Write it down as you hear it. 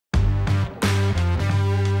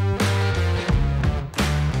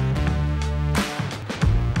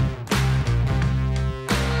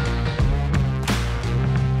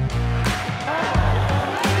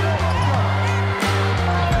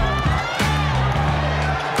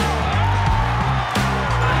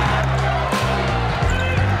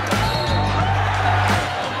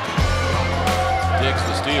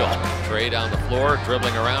Trey down the floor,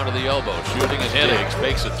 dribbling around to the elbow, shooting and hitting. Diggs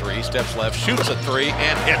fakes a three, steps left, shoots a three,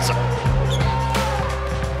 and hits it.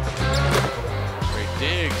 Trey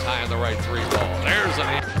Diggs high on the right three ball. There's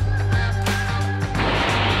an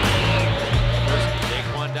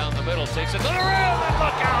Daeqwon down the middle, takes it to the rim, and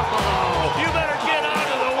look out below. You better get out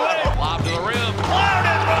of the way. Lob to the rim.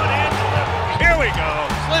 Plowden run into the. Here we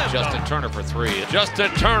go. Justin Turner for three.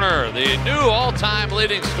 Justin Turner, the new all-time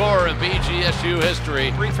leading scorer in BGSU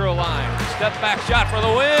history. Free throw line. Step back shot for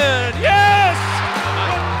the win. Yes!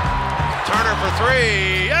 Turner for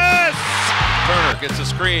three. Yes! Turner gets a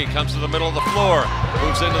screen, comes to the middle of the floor,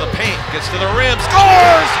 Moves into the paint, gets to the rim,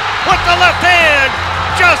 scores with the left hand.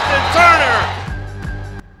 Justin Turner.